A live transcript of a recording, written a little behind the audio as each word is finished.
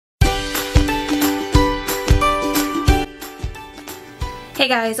Hey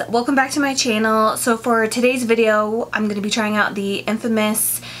guys, welcome back to my channel. So for today's video, I'm going to be trying out the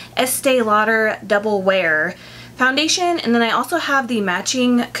infamous Estee Lauder Double Wear foundation, and then I also have the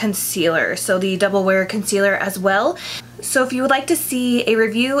matching concealer, so the Double Wear concealer as well. So if you would like to see a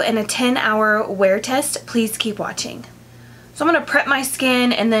review and a 10-hour wear test, please keep watching. So I'm going to prep my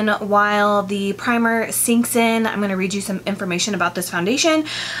skin, and then while the primer sinks in, I'm going to read you some information about this foundation.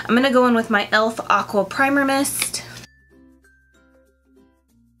 I'm going to go in with my e.l.f. Aqua Primer Mist.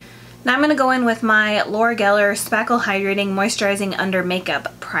 Now I'm going to go in with my Laura Geller Spackle Hydrating Moisturizing Under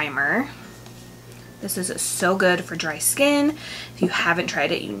Makeup Primer. This is so good for dry skin. If you haven't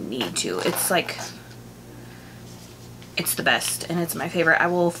tried it, you need to. It's the best and it's my favorite. I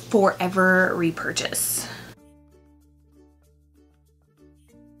will forever repurchase.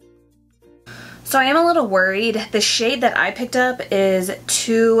 So I am a little worried. The shade that I picked up is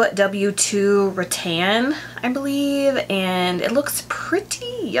 2W2 Rattan, I believe, and it looks pretty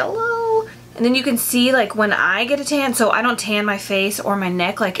yellow. And then you can see like when I get a tan, so I don't tan my face or my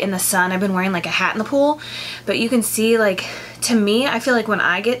neck like in the sun. I've been wearing like a hat in the pool, but you can see like, to me, I feel like when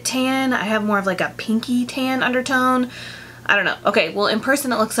I get tan, I have more of like a pinky tan undertone. I don't know. Okay, well in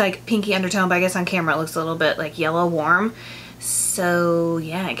person it looks like pinky undertone, but I guess on camera it looks a little bit like yellow warm. So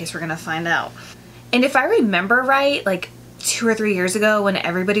yeah, I guess we're gonna find out. And if I remember right, like 2 or 3 years ago when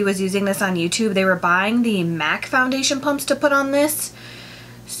everybody was using this on YouTube, they were buying the MAC foundation pumps to put on this.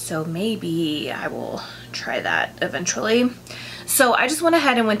 So maybe I will try that eventually. So I just went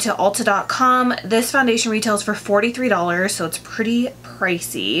ahead and went to Ulta.com. This foundation retails for $43, so it's pretty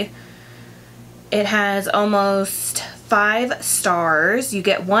pricey. It has almost 5 stars. You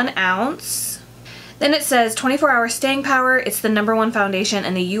get 1 ounce. Then it says 24-hour staying power. It's the #1 foundation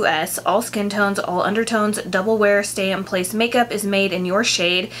in the US. All skin tones, all undertones, double wear, stay in place makeup is made in your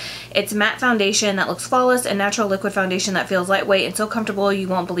shade. It's matte foundation that looks flawless and natural liquid foundation that feels lightweight and so comfortable you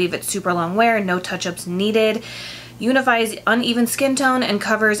won't believe it's super long wear. No touch-ups needed. Unifies uneven skin tone and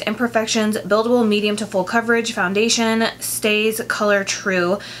covers imperfections. Buildable medium to full coverage foundation. Stays color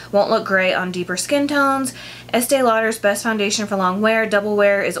true. Won't look gray on deeper skin tones. Estee Lauder's best foundation for long wear. Double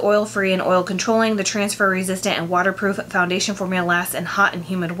wear is oil free and oil controlling. The transfer resistant and waterproof foundation formula lasts in hot and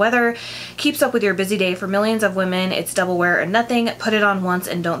humid weather. Keeps up with your busy day. For millions of women, it's double wear or nothing. Put it on once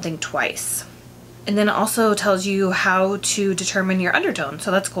and don't think twice. And then it also tells you how to determine your undertone. So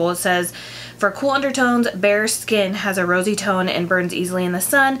that's cool. It says, for cool undertones, bare skin has a rosy tone and burns easily in the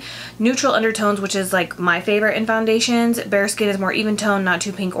sun. Neutral undertones, which is like my favorite in foundations, bare skin is more even tone, not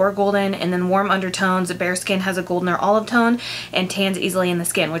too pink or golden. And then warm undertones, bare skin has a golden or olive tone and tans easily in the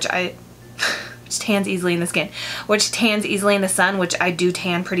skin, which tans easily in the skin, which tans easily in the sun, which I do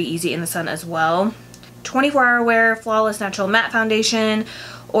tan pretty easy in the sun as well. 24-hour wear, flawless natural matte foundation,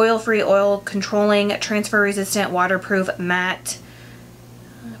 oil-free, oil controlling, transfer resistant, waterproof, matte,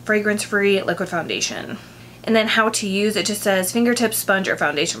 fragrance-free liquid foundation. And then how to use, it just says fingertip, sponge, or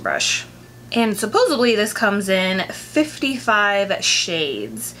foundation brush. And supposedly this comes in 55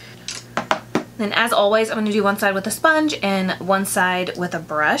 shades. Then as always, I'm going to do one side with a sponge and one side with a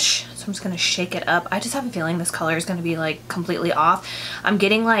brush. So I'm just going to shake it up. I just have a feeling this color is going to be like completely off. I'm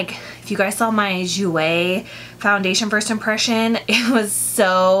getting like, if you guys saw my Jouer foundation first impression, it was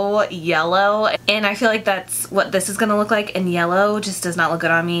so yellow. And I feel like that's what this is going to look like, and yellow just does not look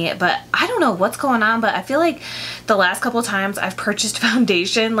good on me. But I don't know what's going on, but I feel like the last couple times I've purchased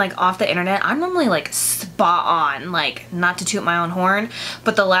foundation like off the internet, I'm normally like spot on, like not to toot my own horn.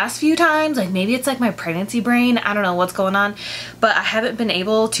 But the last few times, like maybe it's like my pregnancy brain, I don't know what's going on, but I haven't been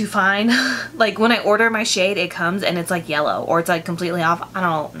able to find, like when I order my shade, it comes and it's like yellow or it's like completely off. I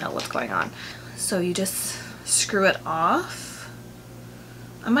don't know what's going on. So you just screw it off.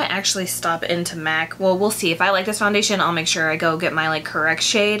 I might actually stop into MAC. Well, we'll see. If I like this foundation, I'll make sure I go get my like correct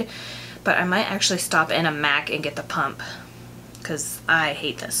shade, but I might actually stop in a MAC and get the pump because I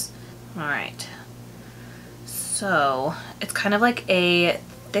hate this. All right. So it's kind of like a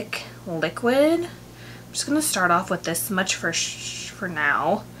thick liquid. I'm just gonna start off with this much for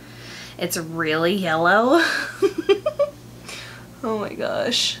now. It's really yellow. Oh my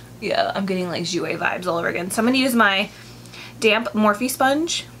gosh. Yeah, I'm getting like Jouer vibes all over again. So I'm gonna use my damp Morphe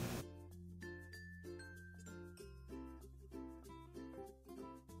sponge.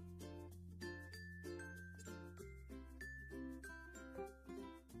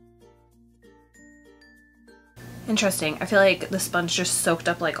 Interesting. I feel like the sponge just soaked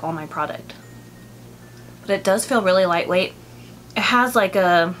up like all my product. But it does feel really lightweight. It has like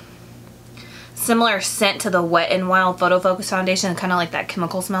a similar scent to the Wet n Wild Photo Focus foundation, kind of like that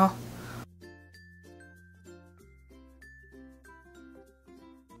chemical smell.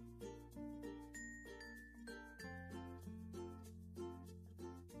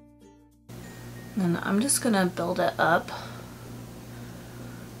 And I'm just gonna build it up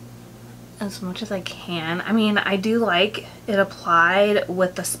as much as I can. I mean, I do like it applied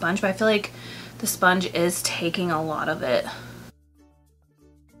with the sponge, but I feel like the sponge is taking a lot of it.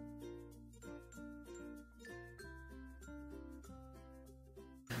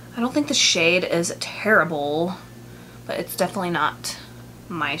 I don't think the shade is terrible, but it's definitely not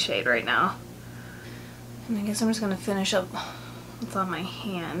my shade right now. And I guess I'm just gonna finish up what's on my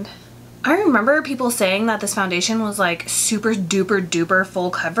hand. I remember people saying that this foundation was like super duper duper full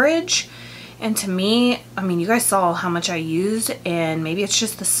coverage. And to me, I mean, you guys saw how much I used, and maybe it's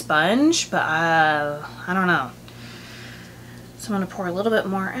just the sponge, but I don't know. So I'm gonna pour a little bit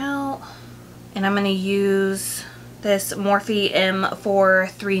more out, and I'm gonna use this Morphe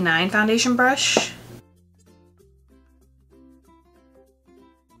M439 foundation brush.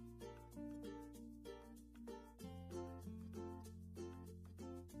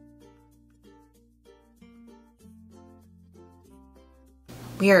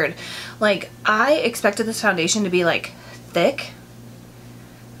 Weird. Like, I expected this foundation to be like thick.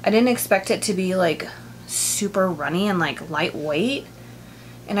 I didn't expect it to be like super runny and like lightweight.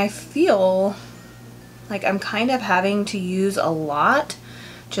 And I feel like I'm kind of having to use a lot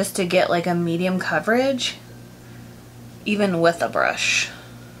just to get like a medium coverage, even with a brush.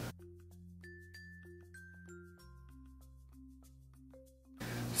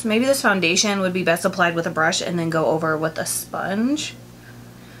 So maybe this foundation would be best applied with a brush and then go over with a sponge.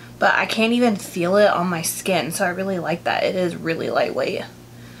 But I can't even feel it on my skin, so I really like that. It is really lightweight.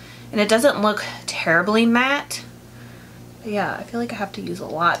 And it doesn't look terribly matte. But yeah, I feel like I have to use a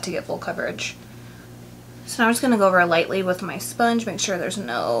lot to get full coverage. So now I'm just going to go over lightly with my sponge, make sure there's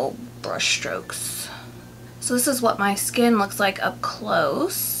no brush strokes. So this is what my skin looks like up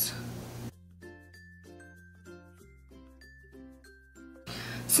close.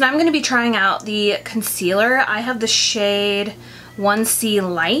 So now I'm going to be trying out the concealer. I have the shade 1C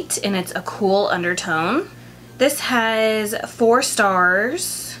Light, and it's a cool undertone. This has 4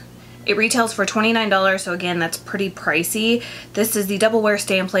 stars. It retails for $29, so again, that's pretty pricey. This is the Double Wear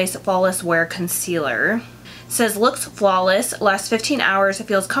Stay in Place Flawless Wear Concealer. It says, looks flawless, lasts 15 hours,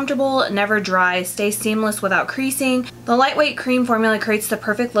 feels comfortable, never dry, stays seamless without creasing. The lightweight cream formula creates the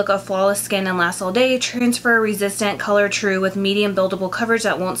perfect look of flawless skin and lasts all day. Transfer resistant, color true with medium buildable coverage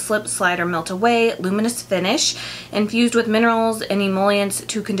that won't slip, slide, or melt away. Luminous finish, infused with minerals and emollients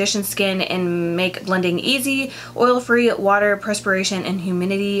to condition skin and make blending easy. Oil-free, water, perspiration, and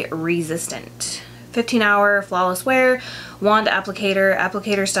humidity resistant. 15-hour flawless wear. Wand applicator.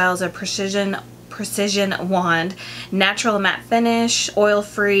 Applicator style is a precision wand, natural matte finish,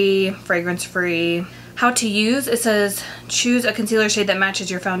 oil-free, fragrance-free. How to use, it says choose a concealer shade that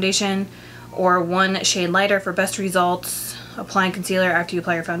matches your foundation or one shade lighter for best results. Applying concealer after you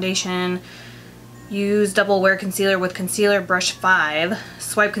apply your foundation. Use Double Wear Concealer with concealer brush 5.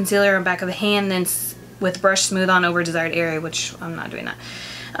 Swipe concealer on back of the hand, then with brush smooth on over desired area, which I'm not doing that.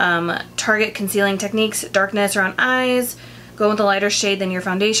 Target concealing techniques, darkness around eyes. Go with a lighter shade than your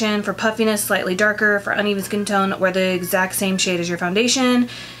foundation. For puffiness, slightly darker. For uneven skin tone, wear the exact same shade as your foundation.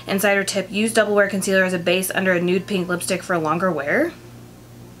 Insider tip, use Double Wear Concealer as a base under a nude pink lipstick for longer wear.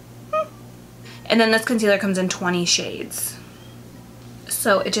 And then this concealer comes in 20 shades.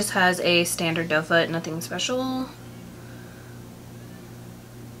 So it just has a standard doe foot, nothing special.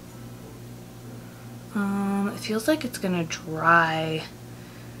 It feels like it's gonna dry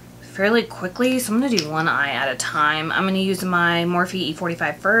fairly quickly, so I'm going to do one eye at a time. I'm going to use my Morphe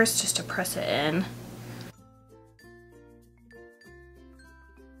E45 first just to press it in.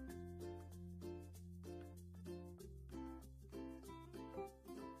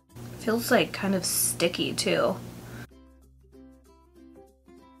 Feels like kind of sticky too.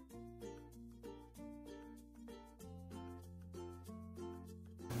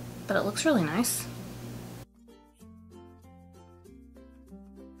 But it looks really nice.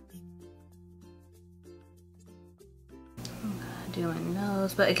 Doing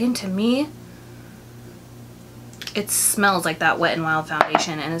nose, but again, to me it smells like that Wet n Wild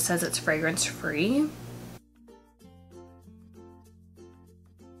foundation, and it says it's fragrance free. And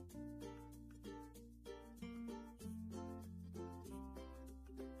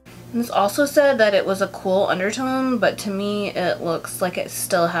this also said that it was a cool undertone, but to me it looks like it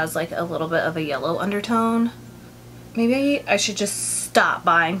still has like a little bit of a yellow undertone. Maybe I should just stop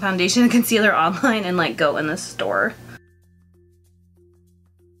buying foundation and concealer online and like go in the store.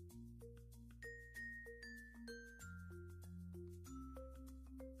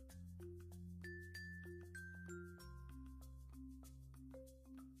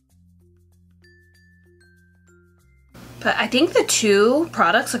 But I think the two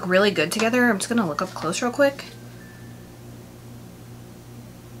products look really good together. I'm just gonna look up close real quick.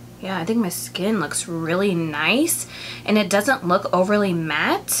 Yeah, I think my skin looks really nice and it doesn't look overly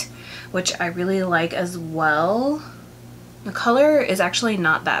matte, which I really like as well. The color is actually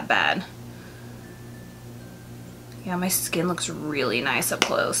not that bad. Yeah, my skin looks really nice up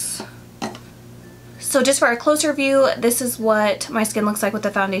close. So just for a closer view, this is what my skin looks like with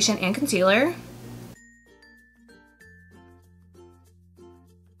the foundation and concealer.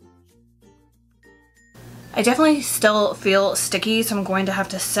 I definitely still feel sticky, so I'm going to have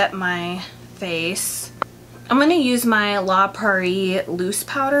to set my face. I'm going to use my La Prairie loose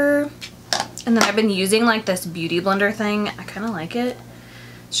powder. And then I've been using like this beauty blender thing. I kind of like it.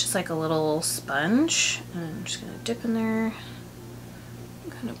 It's just like a little sponge. And I'm just going to dip in there. I'm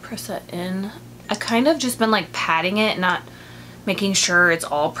going to press that in. I kind of just been like patting it, not making sure it's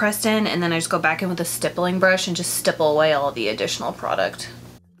all pressed in. And then I just go back in with a stippling brush and just stipple away all the additional product.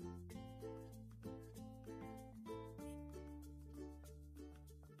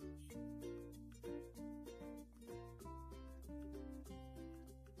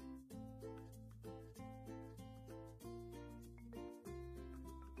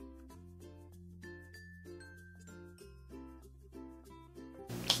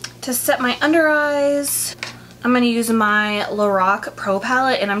 To set my under eyes, I'm going to use my Lorac Pro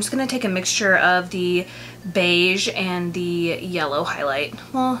palette, and I'm just going to take a mixture of the beige and the yellow highlight.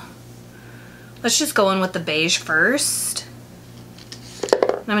 Well, let's just go in with the beige first.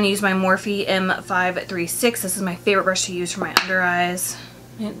 I'm going to use my Morphe M536. This is my favorite brush to use for my under eyes.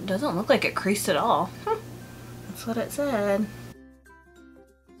 It doesn't look like it creased at all. That's what it said.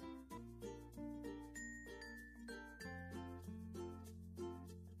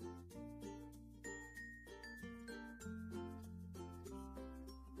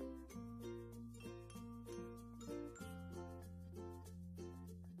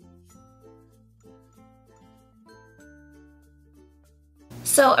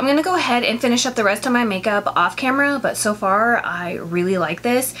 So I'm gonna go ahead and finish up the rest of my makeup off camera, but so far I really like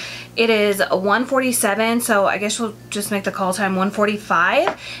this. It is 1:47, so I guess we'll just make the call time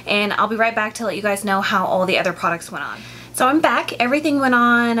 1:45, and I'll be right back to let you guys know how all the other products went on. So I'm back. Everything went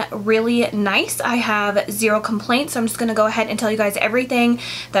on really nice. I have zero complaints, so I'm just gonna go ahead and tell you guys everything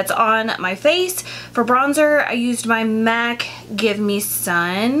that's on my face. For bronzer, I used my MAC Give Me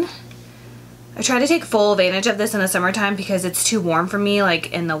Sun. I try to take full advantage of this in the summertime because it's too warm for me,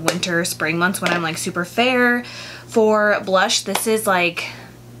 like in the winter, spring months when I'm like super fair. For blush, this is like,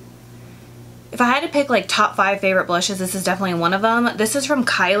 if I had to pick like top 5 favorite blushes, this is definitely one of them. This is from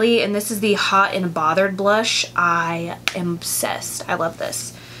Kylie, and this is the Hot and Bothered blush. I am obsessed. I love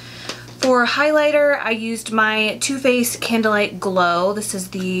this. For highlighter, I used my Too Faced Candlelight Glow. This is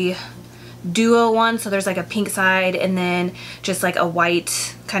the duo one, so there's like a pink side and then just like a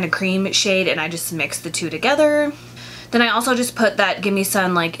white kind of cream shade, and I just mixed the two together. Then I also just put that Give Me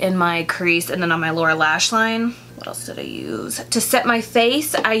Sun like in my crease and then on my lower lash line. What else did I use? To set my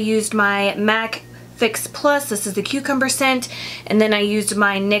face, I used my MAC Fix Plus. This is the cucumber scent, and then I used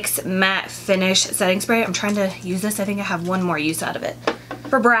my NYX Matte Finish setting spray. I'm trying to use this. I think I have one more use out of it.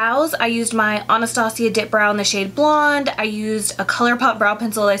 For brows, I used my Anastasia Dip Brow in the shade Blonde. I used a ColourPop brow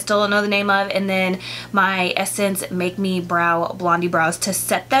pencil I still don't know the name of, and then my Essence Make Me Brow Blondie Brows to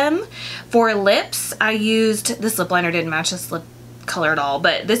set them. For lips, I used, this lip liner didn't match this lip color at all,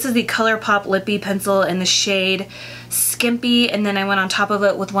 but this is the ColourPop Lippy pencil in the shade Skimpy, and then I went on top of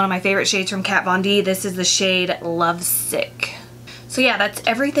it with one of my favorite shades from Kat Von D. This is the shade Lovesick. So yeah, that's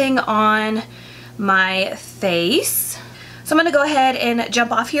everything on my face. So I'm going to go ahead and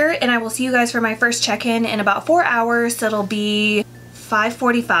jump off here, and I will see you guys for my first check-in in about 4 hours. So it'll be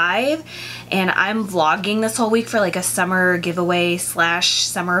 5:45, and I'm vlogging this whole week for like a summer giveaway slash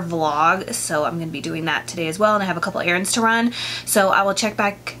summer vlog. So I'm going to be doing that today as well, and I have a couple errands to run. So I will check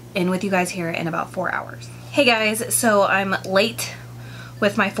back in with you guys here in about 4 hours. Hey guys, so I'm late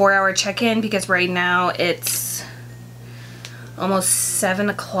with my 4-hour check-in because right now it's almost 7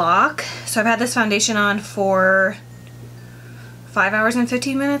 o'clock. So I've had this foundation on for 5 hours and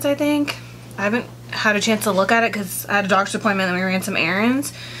 15 minutes, I think. I haven't had a chance to look at it because I had a doctor's appointment and we ran some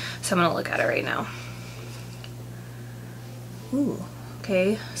errands. So I'm gonna look at it right now. Ooh,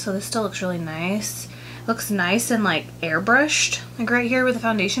 okay, so this still looks really nice. It looks nice and like airbrushed, like right here where the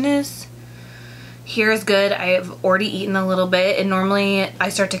foundation is. Here is good. I've already eaten a little bit, and normally I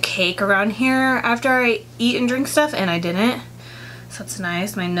start to cake around here after I eat and drink stuff, and I didn't. So it's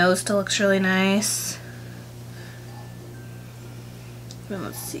nice. My nose still looks really nice.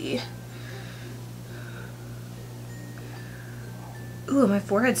 Let's see. Ooh, my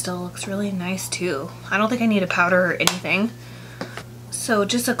forehead still looks really nice too. I don't think I need a powder or anything. So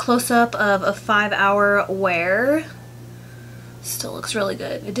just a close-up of a 5-hour wear. Still looks really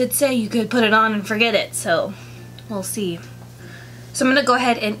good. It did say you could put it on and forget it, so we'll see. So I'm gonna go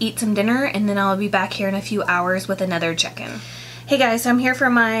ahead and eat some dinner, and then I'll be back here in a few hours with another check-in. Hey guys, so I'm here for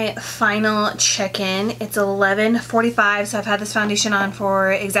my final check-in. It's 11:45, so I've had this foundation on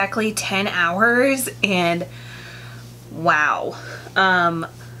for exactly 10 hours, and wow.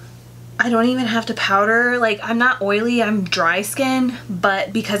 I don't even have to powder. Like, I'm not oily, I'm dry skin,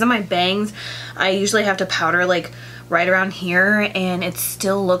 but because of my bangs, I usually have to powder like right around here, and it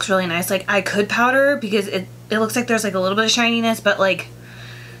still looks really nice. Like, I could powder because it looks like there's like a little bit of shininess, but like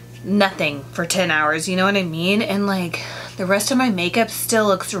nothing for 10 hours, you know what I mean? And like the rest of my makeup still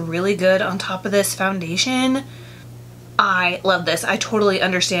looks really good on top of this foundation. I love this. I totally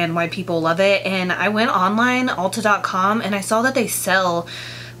understand why people love it. And I went online, Ulta.com, and I saw that they sell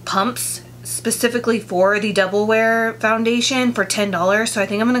pumps specifically for the double wear foundation for $10. So I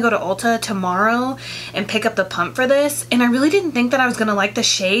think I'm gonna go to Ulta tomorrow and pick up the pump for this. And I really didn't think that I was gonna like the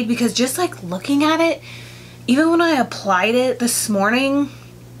shade, because just like looking at it, even when I applied it this morning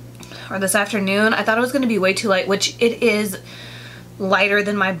or this afternoon, I thought it was gonna be way too light, which it is lighter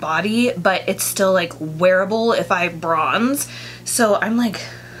than my body, but it's still like wearable if I bronze. So I'm like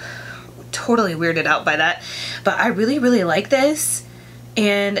totally weirded out by that, but I really, really like this.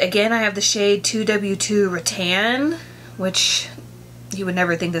 And again, I have the shade 2W2 Rattan, which you would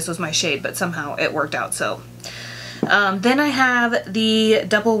never think this was my shade, but somehow it worked out. So then I have the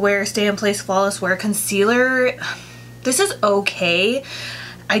Double Wear Stay in Place Flawless Wear Concealer. This is okay.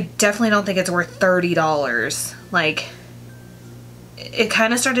 I definitely don't think it's worth $30. Like, it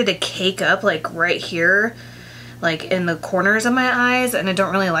kind of started to cake up like right here, like in the corners of my eyes, and I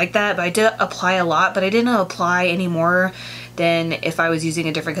don't really like that. But I did apply a lot, but I didn't apply any more than if I was using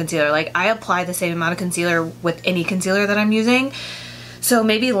a different concealer. Like, I apply the same amount of concealer with any concealer that I'm using, so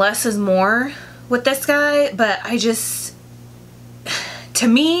maybe less is more with this guy. But I just, to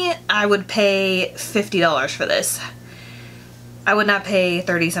me, I would pay $50 for this. I would not pay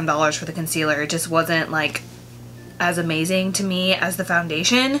 30-some dollars for the concealer. It just wasn't like as amazing to me as the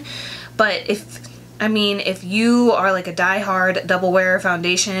foundation. But if you are like a die-hard double wear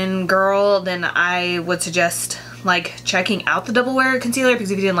foundation girl, then I would suggest like checking out the double wear concealer,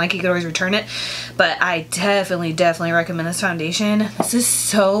 because if you didn't like it, you could always return it. But I definitely recommend this foundation. This is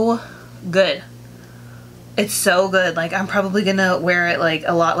so good. It's so good. Like, I'm probably gonna wear it like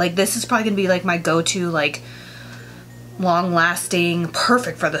a lot. Like, this is probably gonna be like my go-to like long-lasting,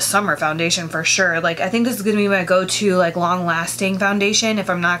 perfect for the summer foundation for sure. Like, I think this is gonna be my go-to like long-lasting foundation if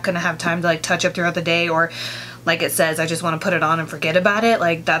I'm not gonna have time to like touch up throughout the day, or like it says, I just want to put it on and forget about it.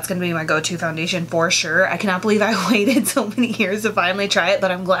 Like, that's gonna be my go-to foundation for sure. I cannot believe I waited so many years to finally try it, but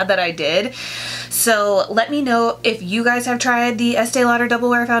I'm glad that I did. So let me know if you guys have tried the Estee Lauder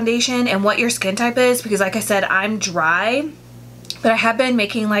Double Wear Foundation and what your skin type is, because like I said, I'm dry, but I have been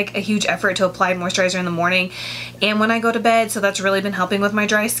making like a huge effort to apply moisturizer in the morning and when I go to bed, so that's really been helping with my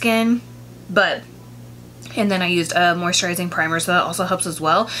dry skin. And then I used a moisturizing primer, so that also helps as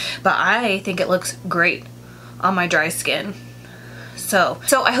well. But I think it looks great on my dry skin. So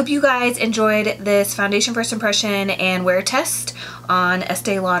I hope you guys enjoyed this foundation first impression and wear test on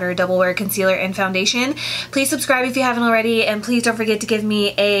Estee Lauder Double Wear Concealer and Foundation. Please subscribe if you haven't already, and please don't forget to give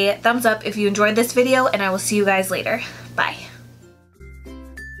me a thumbs up if you enjoyed this video, and I will see you guys later.